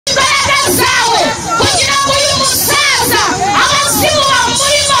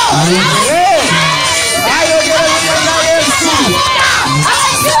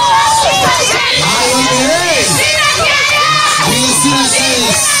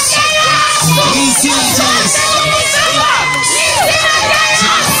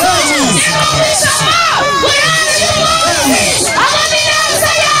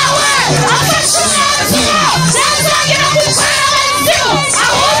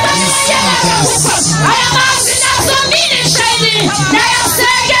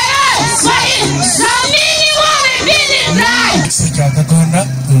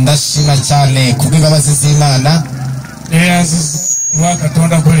ndashima cyane kubw'imbabazi z'Imana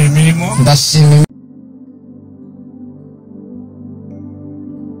wakatonda kuri imirimo ndashima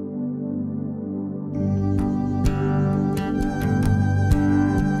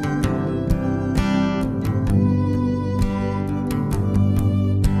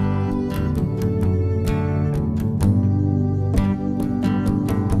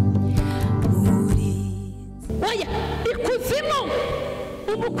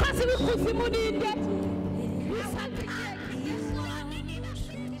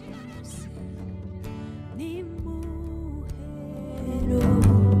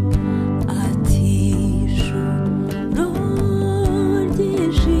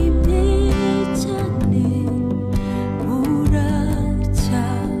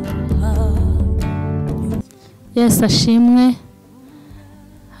Yesu ashimwe.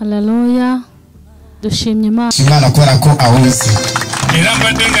 Haleluya. Dushimye Imana kubera ko awuzi. Era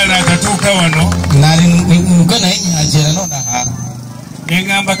mbadenga nakatuuka wano. Nali ngo naye nyagera nonaha.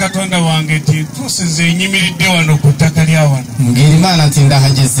 Engamba Katonda wange nti tusize enyimiridde wano ku ttaka lya wano. Mbwira Imana nti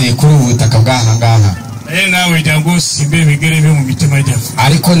ndahageze kuri ubu butaka bw'aha ngaha. Nawe jangu osimbe ebigere byo mu mitima gyaffe.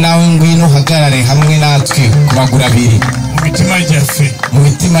 Ariko nawe ngwino hagarare hamwe natwe ku maguru abiri. Mu mitima gyaffe. Mu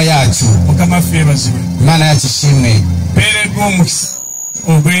mitima yacu. Mukama ffe yeebazibwe. Imana yacu ishimwe. Mpeereddwa omukisa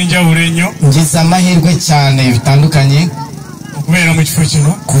ogw'enjawulo ennyo. Ngize amahirwe cyane bitandukanye okubeera mu kifo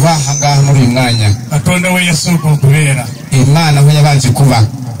kino. Kuba aha ngaha muri uyu mwanya. Katonda we yasooka okubeera. Imana we yabanje kuba.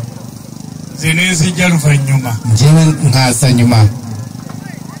 Nze n'enzijja luvannyuma. Njyewe nkaza nyuma.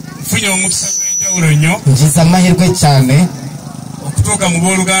 Nfunye omukisa gw'enjawulo nnyo. Ngize amahirwe cyane okutuuka mu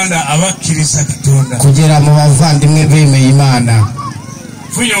booluganda abakkiriza Katonda. Kugera mu bavandimwe bemeye Imana.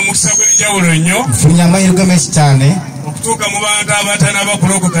 Nfunye omukisa gw'enjawulo nnyo. Nfunye amahirwe menshi cyane okutuuka mu bantu abatanaba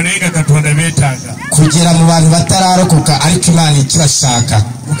kulokoka naye nga Katonda beetaaga. Kugera mu bantu batararokoka ariko Imana ikibashaka.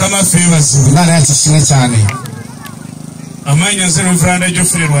 Mukama ffe yeebazibwe. Imana yacu ishimwe cyane. Amanya nze Reverend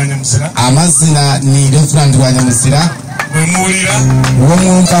Geoffrey Rwanyamuzira. Amazina ni Reverend Rwanyamuzira. Bwe muwulira uwo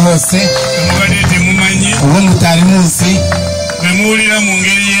mwumva hose mubadde temumanyi uwo mutari muzi bwe muwulira mu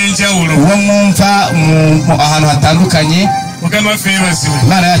ngeri y'enjawulo uwo mwumva ahantu hatandukanye. Mukama ffe yeebazibwe.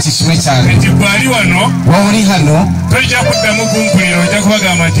 Imana yacu ishimwe cyane. Nti gwali wano wowe uri hano tojja kuddamu kumpulira ojja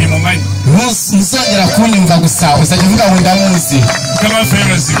kubagamba nti mumanyi. Muzongera kunyumva gusa uzajya uvuga ngo ndamuzi. Mukama ffe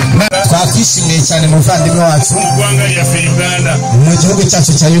yeebazibwe. Twakwishimiye cyane muvandimwe wacu mu ggwanga lyaffe Uganda, mu gihugu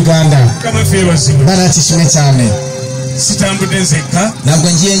cyacu cya Uganda. Mukama ffe yeebazibwe. Imana yacu ishimwe cyane. Sitambudde nzekka.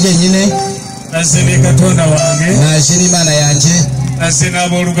 Ntabwo ngiye njyenyine. Naze ne Katonda wange. Naje n'Imana yanjye. Naze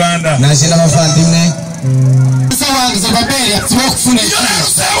n'abooluganda. Naje n'abavandimwe. Wangiza babeli atiwe kufuna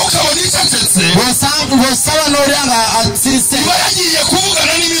bosaba n'oranga atirise yagiye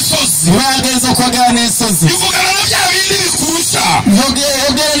kuvugana n'imisozi bageze kwagana n'imisozi ivugana na bya bindi bikurusha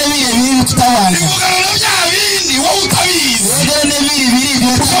yogere n'ibiri biri kutawanya ivugana na bya bindi wowe utabizi yogere n'ibiri biri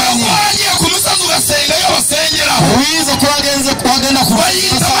byo twanye wagiye ku musozi ugasenga yo basengera wizo kubagenze kwagana ku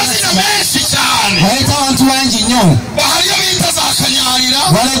bayita amazina menshi cyane bayita abantu bangi nnyo bahariyo bita za kanyarira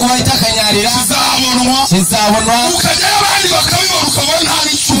bale kubayita kanyarira kizabonwa ukajyayo abandi bakabibona ukabona nta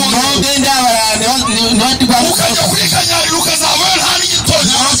n'icumi nogenda abarane ukajya kuri kanyarira ukazabona nta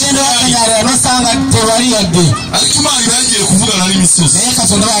n'igitonya nogenda bakanyarira nosanga tebariyade ariko Imana ibagiye kuvugana n'imisozi naye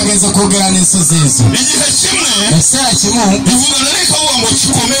Katonda bageze kugera n'imisozi izo igihe kimwe ekisera kimu ivugana n'ikavuga ngo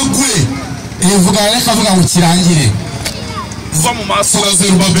kikomegwe ivugana n'ikavuga ngo kirangire va mu maso ga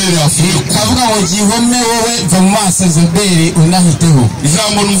Zerubabeli afuye kavuga ngo gihome wowe va mu maso Zerubabeli unahiteho.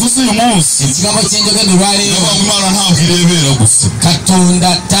 Ijambo nuvuze uyu munsi ikigambo cy'injoga ntibari Imana ntabwo irebera gusa Katonda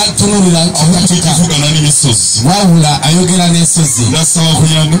tatunurira kuvugana n'imisozi wabura ayogera n'imisozi. Ndasaba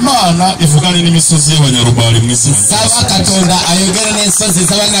kugira ngo Imana ivugane n'imisozi y'abanyarubari mu isi. Saba Katonda ayogera n'imisozi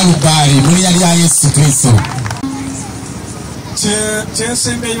z'abanyarubari muri ya Yesu Kristo.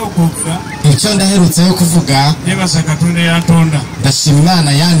 Kyensembeyo okuvuga icyo ndaherutseyo kuvuga yebaza Katonda yantonda ndashima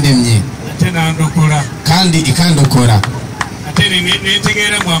Imana yandemye ate nandokola kandi ikandokora ateri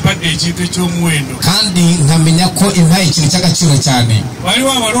netegera mwampadde ekintu eky'omuwendo kandi nkamenya ko impaye ikintu cy'agaciro cyane.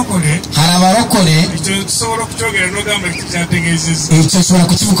 waliwo abalokole Hari abarokore ekyo tusobola okukyogera n'ogamba kikyategeezezza icyo ushobora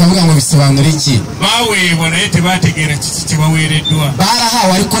kukivuga avuga ngo bisobanura iki. baaweebwa naye tebategeera kiki kyebaweereddwa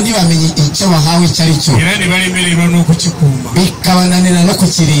Barahawe ariko ntibamenye icyo bahawe icyo ari cyo, era ne balemererwa n'okukikuuma. bikabananira no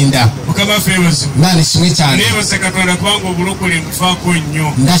kukirinda. mukama ffe ebazibu Imana ishimwe cyane. neebaza katonda kubanga obulokole mufaako nnyo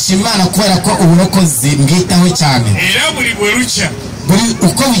Ndashima Imana kubera ko uburokozi mbwitaho cyane. era buli bwe lukya Buri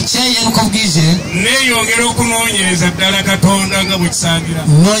uko bikeye nuko bwije neeyongera okunoonyereza ddala katonda nga bwe kisaanira.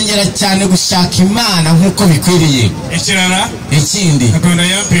 nongera cyane gushaka Imana nk'uko bikwiriye. ekirala Ikindi, katonda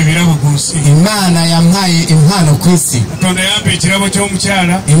yampa ebirabo ku nsi, Imana yampaye impano ku isi. katonda yampa ekirabo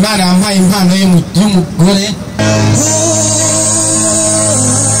ky'omukyala, Imana yampaye impano y'umugore.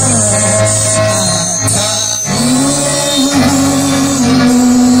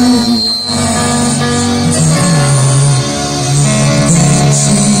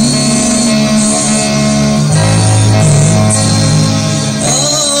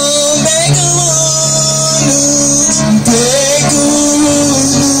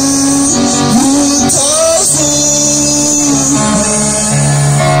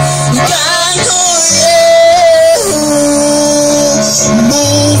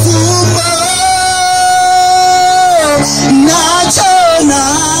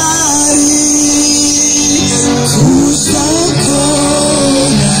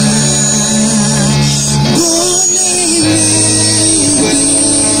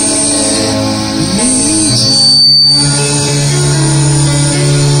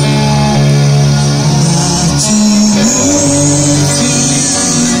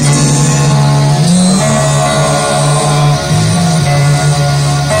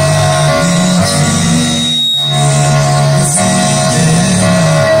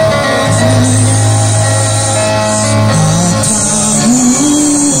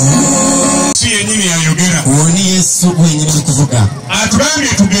 wenyine uri kuvuga atugambye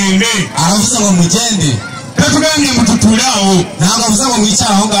tugende aravuze ngo mugende tatugambye mututulawo ntabwo avuze ngo mwicara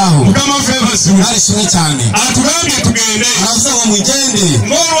aho ngaho mukama favors ari kimwe cyane atugambye tugende aravuze ngo mugende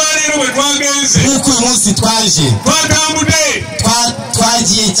ng'olwaleero bwe twagenze nk'uko uyu munsi twaje twatambude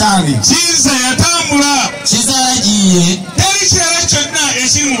twagiye cyane kiza yatambula kiza yaragiye teri kirala kyonna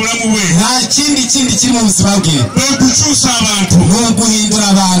ekiri mu bulamu bwe nta kindi kiri mu buzima bwe okukyusa abantu ni uguhindura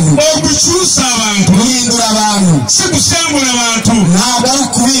abantu okukyusa abantu guhindura abantu si kusembula abantu ntabwo ari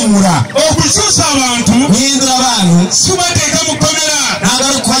ukubimura okukyusa abantu guhindura abantu si kubateeka mu kkomera ntabwo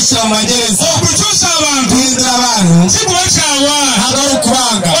ari ukubashyira mu magereza okukyusa abantu guhindura abantu si kubakyawa ntabwo ari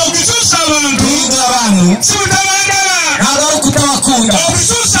ukubanga okukyusa abantu guhindura abantu si kutabagala ntabwo ari ukutabakunda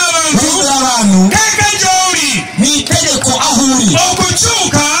okukyusa abantu guhindura abantu teeka gy'oli ni itegeko aho uri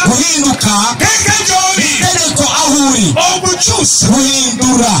okukyuka guhinduka teeka gy'oli itegeko aho uri okukyusa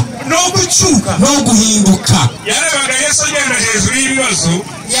guhindura n'okukyuka no guhinduka yalabaga yesu agenda hejuru y'ibibazo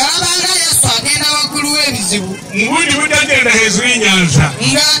yalabaga yesu agenda waggulu w'ebizibu mu bundi budagenda hejuru y'ennyanja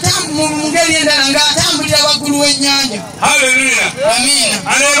mu ngeri endala ng'atambulira waggulu w'ennyanja. haleluya amiina.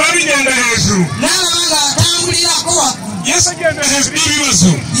 aleba bigenda hejuru n'alaba ng'atambulirako waggulu. yesu agenda hejuru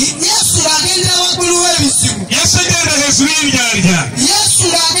y'ibibazo yesu ng'agendera waggulu w'ebizibu. yesu agenda hejuru y'endyarya yesu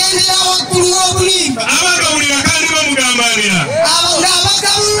ng'agendera waggulu w'obulimba. abagabulira kandi bamugambanira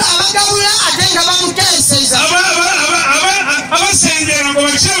abagabula ate nga bamuteeseza. abasengera ngo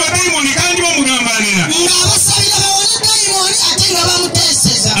bakire abadayimoni kandi bamugambanira ng'abasabira bawone dayimoni ate nga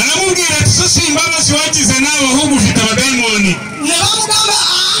bamuteeseza. aramubwira ati so simba basi wakize nawe ahubwo ufite abadayimoni ne bamugamba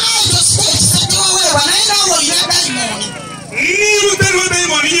ekyo si ekisa kyewaweebwa naye naawe olina dayimoni. niba utariho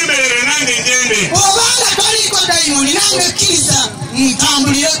dayimoni nyemerere nange ngende obanga toliko dayimoni nange kkiriza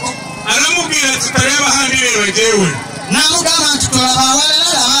ntambulireko. aramubwira ati tareba handi reba jewe n'amugamba nti tolaba awalala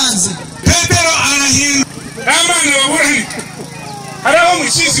laba nze. petero arahinda amaana baburani araho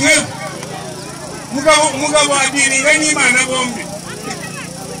mukizi mwe mugabo adiringa n'imana bombi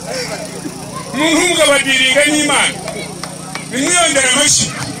mugabo adiringa n'imana nimwiyongera amashyi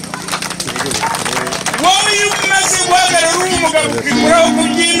wowe iyo umaze guhagarara uri umugabo ukikuraho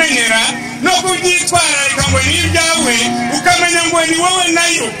kubyimenyera no kubyitwararika ngo ni ibyawe ukamenya ngo ni wowe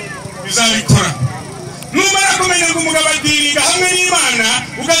nayo bizabikora numara kumenya ngo umugabo adiringa hamwe n'imana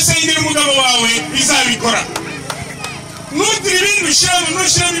ugasengera umugabo wawe bizabikora nugira ibindi ushyiramo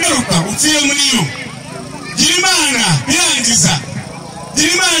ntushyiramo ingaruka upfiye muri yo gira imana birangiza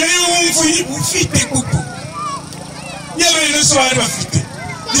gira imana iyo wumva ufite kuko y'abene so bari bafite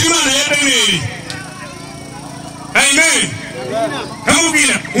gira imana ya daniyeli amen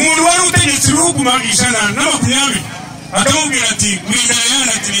akamubwira umuntu wari utegetse ibihugu 120 akamubwira ati uri imbere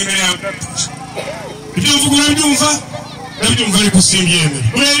yanjye ati ni imbere yawe ibyo mvuga urabyumva ndabyumva ariko simbyemera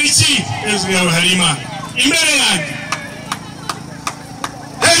kubera iki hejuru yawe hari Imana imbere yanjye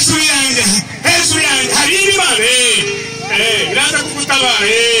hejuru yanjye hari Imana iraza kugutabara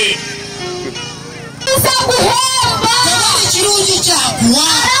uzaguhemba ikirungi cyakuwa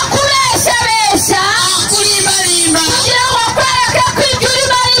arakureshabesha akurimbarimba kugira ngo akwereke ko ibyo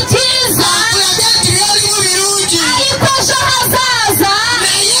urimo ari byiza akuyagatiriye ari mu birungi ariko ejo hazaza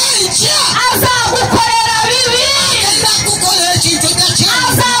nayenja azagukorera bibi agenda kugukorera ikintu udakemura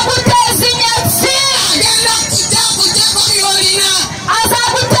azaguteza inyatsi agenda kujya kumyorina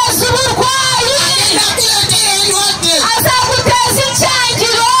azaguteza uburwayi agenda kuletera inkote azaguteza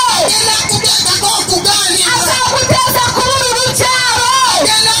icyangiro agenda kugenda ko kuganira azaguteza kubura urubyaro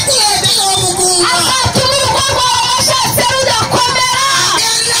agenda kuletera umugunga azatuma urugo rwawe washatse rudakomera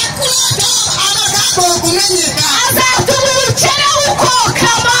agenda kuleta amagambo kumenyeka azatuma ubukene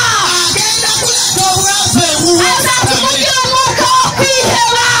bukokama agenda kuleta ubwafe azatuma ugira umwuka wo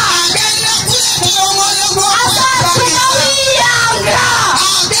kwiheba agenda kuletera umwoyo azatuma wiyanga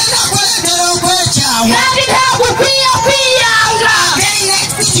agenda kuletera ukwecyawe kandi ntabwo ukwiye kwiyanga agenda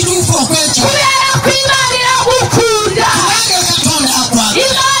ikirufu ukwecyawe kubera ko Imana iragukunda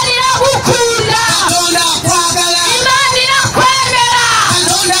Imana iragukunda Imana irakwemera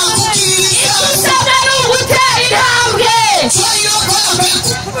icyo usabwa ni ugutera intambwe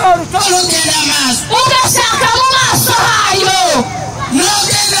ugashaka mu maso hayo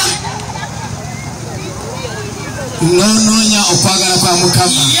nononya ukwagala kwa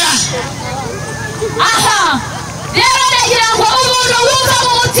Mukama aha rero ndagira ngo umuntu wumva mu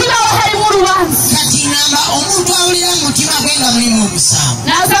mutima we harimo urubanza katinamba omuntu awulira mu mutima gwenga mulimu omusango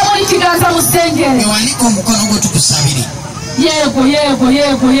nazamura ikiganza musengere ewanika omukono gwo tukusabire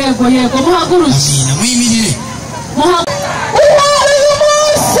yego muhaguruke amina muyimirire uyu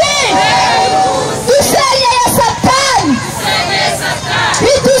munsi dusenyeye satani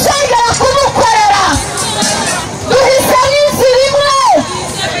ntituzongera kumukorera duhisemo inzira imwe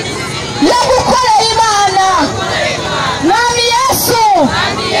yo gukorera Imana mwami Yesu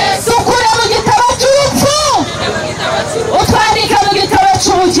dukure mu gitabo cy'urupfu utwandika mu gitabo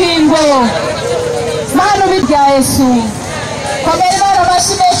cy'ubugingo Mana ubirya Yesu komera Imana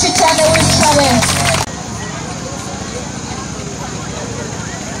amashyi menshi cyane wicare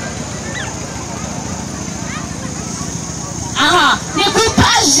aha ni ku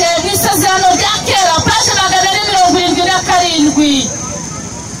paje n'isezerano rya kera paje 477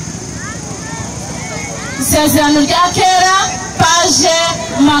 isezerano rya kera paje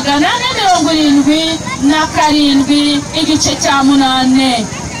 477 igice cya 8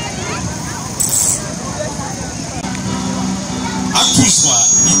 atuzwa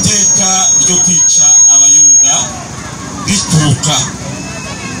iteka ryo kwica abayuda rituruka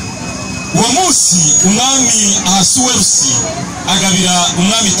uwo munsi umwami Ahasuwerusi agabira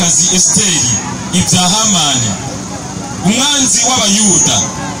umwamikazi Esiteri ibya Hamani umwanzi w'abayuda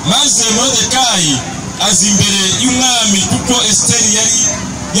maze Moridekayi aza imbere y'umwami kuko Esiteri yari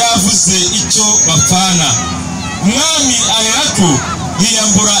yavuze icyo bapfana umwami aherako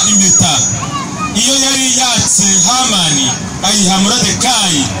yiyambura impeta iyo yari yatse Hamani ayiha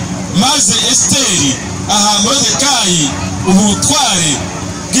Moridekayi maze Esiteri aha Moridekayi ubutware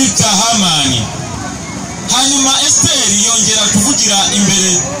bw'ibya Hamani hanyuma Esiteri yongera kuvugira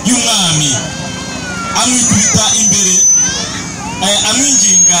imbere y'umwami amwikubita imbere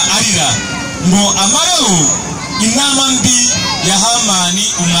amwinginga arira ngo amareho inama mbi ya Hamani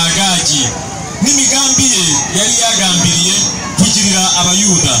umwagagi n'imigambi ye yari yagambiriye kugirira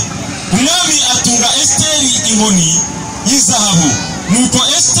abayuda umwami atunga Esiteri inkoni y'izahabu nuko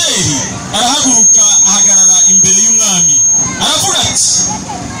Esiteri arahaguruka ahagarara imbere y'umwami aravuga ati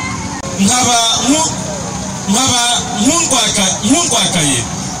nkundwakaye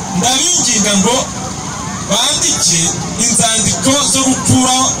ndabinginga ngo bandike inzandiko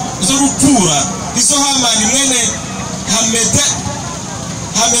zo gukura izo Hamani mwene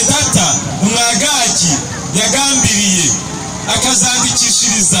Hamedata umwagagi yagambiriye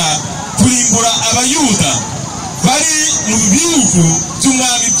akazandikishiriza kurimbura abayuda bari mu bihugu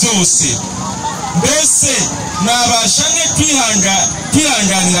by'umwami byose mbese nabasha ne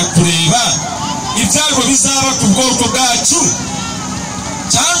kwihanganira kureba ibyago bizaba ku bwoko bwacu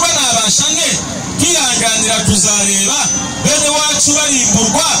cyangwa nabasha ne kwihanganira kuzareba bene wacu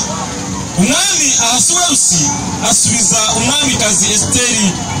barimburwa umwami Ahasuwerusi asubiza umwamikazi Esiteri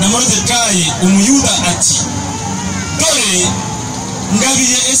na Moridekayi umuyuda ati dore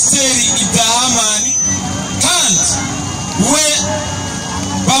ngabiye Esiteri ibya Hamani kandi we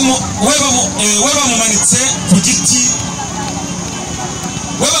bamumanitse ku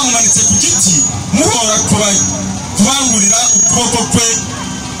giti muhora kubangurira ukuboko kwe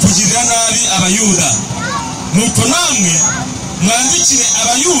kugirira nabi abayuda. Nuko namwe mwandikire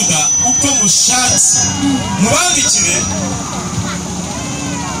abayuda uko mushatse, mubandikire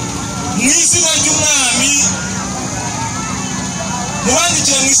mu izina ry'umwami,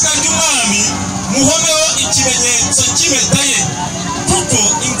 mubandikire mu izina ry'umwami, muhomeho ikimenyetso cy'impeta ye, kuko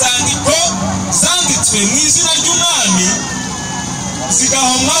inzandiko zanditswe mu izina ry'umwami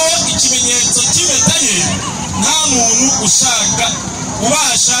zigahomwaho ikimenyetso cy'impeta ye, nta muntu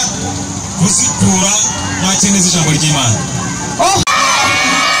ubasha kuzikura. Mwakeneza ijambo ry'Imana.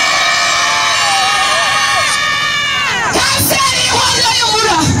 Kanseri y'inkondo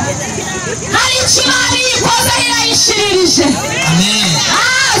y'umura hari ikimani yikoza irayishirije. Amen.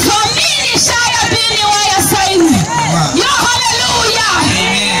 Zominisha ya bini wa ya saini. Yo haleluya.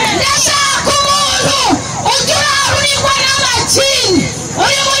 Ndashaka umuntu uturarurigwa n'amajini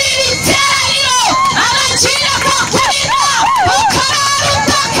uri muri biteraniro, amajini akakurira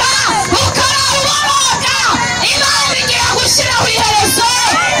ukararutaka ukararuboroga. Imana igiye gushyiraho iherezo.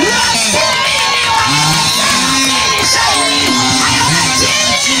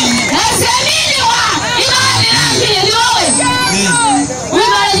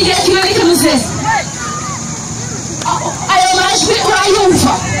 Ayo majwi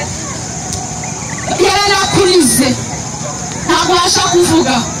urayumva yaranakurize ntabwo ubasha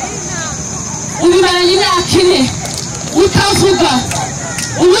kuvuga, ubimaranye imyaka 4 utavuga,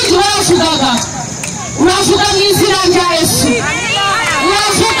 ubundi waravugaga. Uravuga mu izina rya Yesu,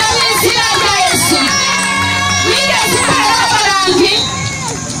 uravuga mu izina rya Yesu. Wigeze ukora amarangi,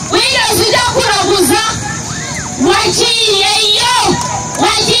 wigeze ujya kuraguza,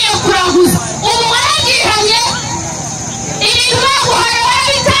 wagiye kuraguza, ubu waragihanye, ibintu baguhaye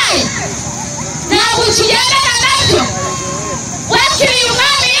warabitaye, ntabwo ukigendana nabyo, wakiriye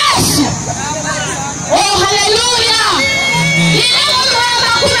umwami Yesu. Oh haleluya. Ninde muntu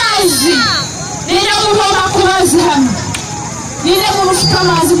w'amakurazi, ninde muntu w'amakurazi hano, ninde muntu ufite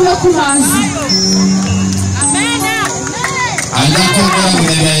amazi kure ku mazi.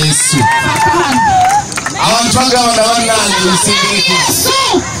 Anakumbura Yesu. Abantu bagabana banange bisengeke Yesu.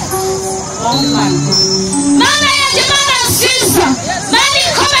 Mana yanjye, Mana nziza, Mana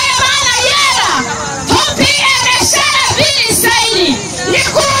ikomeye, Mana yera, tupiemeshana bini saini. Ni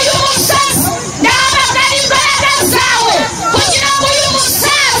kuri uyu musaza ndahamagara imbaraga zawe kugira ngo uyu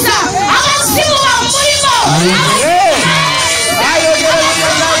musaza abazimu bamurimo.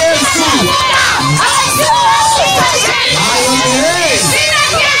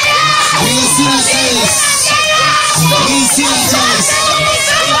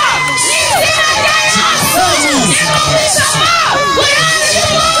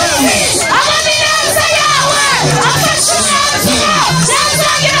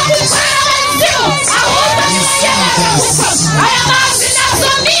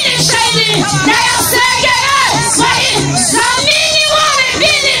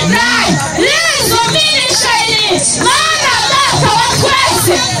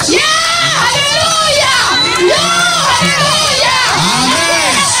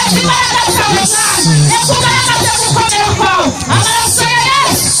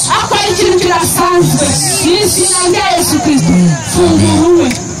 Yesu Kristo,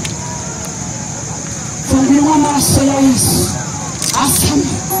 funguwe amaraso ya Yesu asame.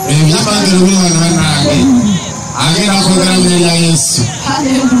 Byabangira ubwana banange agera kugera mu ya Yesu.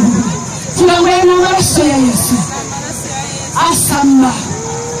 Haleluya. Funguwe amaraso ya Yesu asama.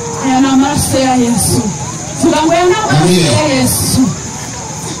 Aya amaraso ya Yesu. Funguwe amaraso ya Yesu.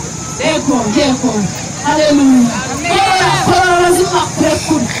 Ego. Haleluya. Korora zima kure.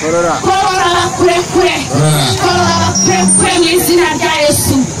 Korora kure mu izina rya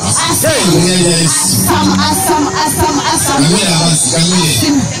Yesu. Asam.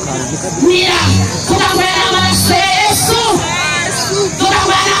 Mira, tunamwena amaraso ya Yesu.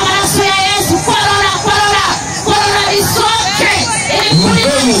 Korora isoke.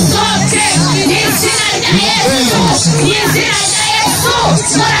 Isoke. Ni izina rya Yesu.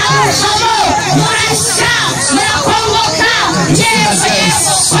 Murahamo, murasha, murakongoka.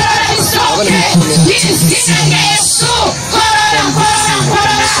 Yesu, korora isoke. Ni izina rya Yesu. Korora.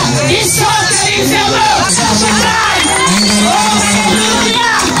 Isoke rivemo.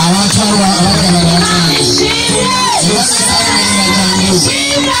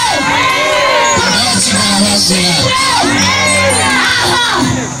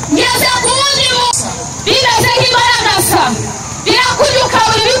 Ngeze kundi bimeze nk'imbaragasa, birakunyuka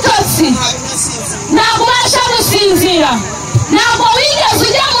buri bitotsi, ntabwo ubasha gusinzira, ntabwo wigeze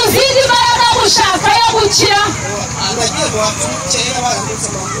ujya mu zindi mbaraga gushaka yo gukira.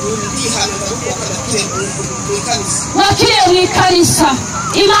 wakiriye mu ikarisa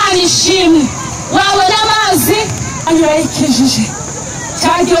Imana ishimwe wawe n'amazi anyurayikijije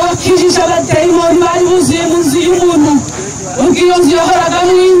cyagiye wakijije abadayimoni bari buzuye mu nzu y'umuntu ubwo iyo nzu yahoraga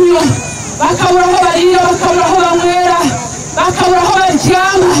n'inyo bakabura aho barira bakabura aho banywera bakabura aho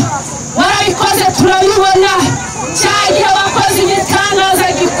baryama warabikoze turabibona cyagiye wakoze igitangaza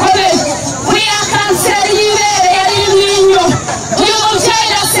gikomeye kuri ya kanseri y'ibere yari n'inyo uyu mubyeyi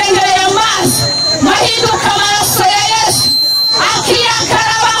arasengereye amazi mahinduka amaraso ya Yesu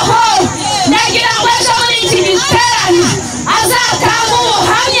akiyakarabaho ndagira ngo ejo muri iki giterane azatanga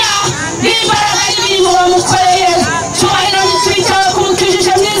ubuhamya bw'imbaraga y'ibintu bamukoreye cyubahiro n'ikiri cyawe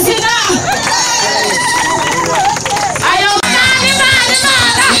kumukijije mu izina ayo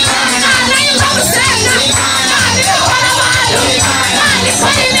Imana yumva gusenga Imana ikora abantu Imana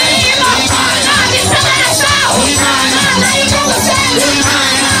ikora imirimo Imana itabasha Imana yumva gusenga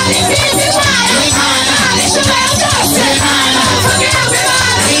Imana ikiza indwara Imana ishobora byose Imana kugira ngo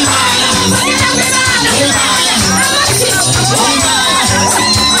Imana kugira ngo Imana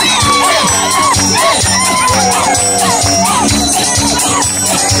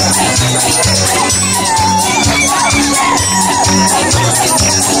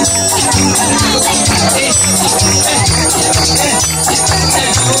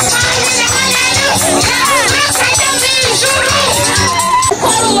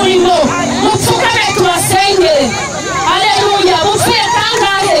ukora umurimo mupfukame tubasengere haleluya bupfuye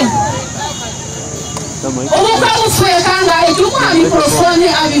kangahe ubukwe bupfuye kangahe jya umuha mikorofone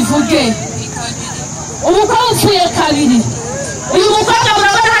abivuge ubukwe bupfuye kabiri uyu mukobwa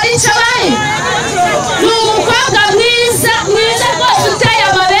murabona hari icyo abaye ni umukobwa mwiza mwiza rwose uteye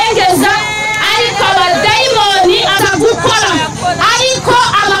amabengeza ariko abadayimoni aza gukora ariko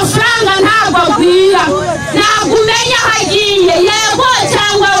amafaranga ntabwo agwira ntabwo umenya aho agiye yego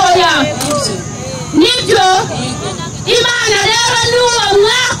cyangwa oya nibyo Imana rero ni uwo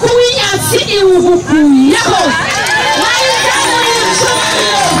mwaka w'inyatsi iwugukuyeho wahita muri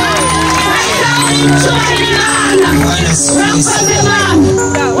icyubahiro Imana urakoze Imana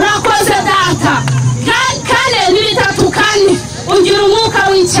urakoze data kane ni bitatu kane ugira umwuka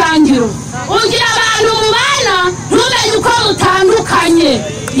w'icyangiro ugira abantu mubana ntumenye uko mutandukanye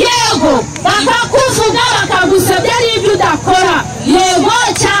yego bakakuvuga bakagusabya n'ibyo udakora yego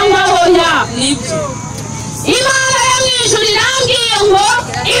cyangwa oya Imana yo mu ijuru irambwiye ngo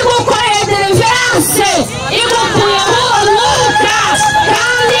igukoreye deliverance igukuyeho uwo mwuka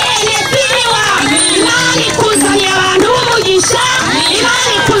kandi yitiriwa Imana ikuzaniye abantu b'umugisha Imana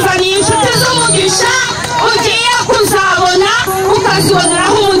ikuzaniye inshuti z'umugisha ugiye kuzabona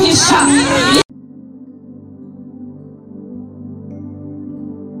ukaziboneraho umugisha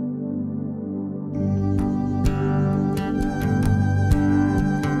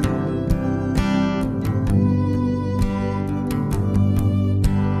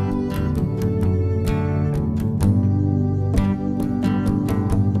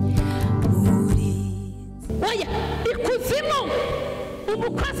oya ikuzimu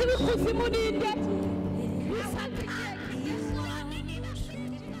umukozi w'ikuzimu ninde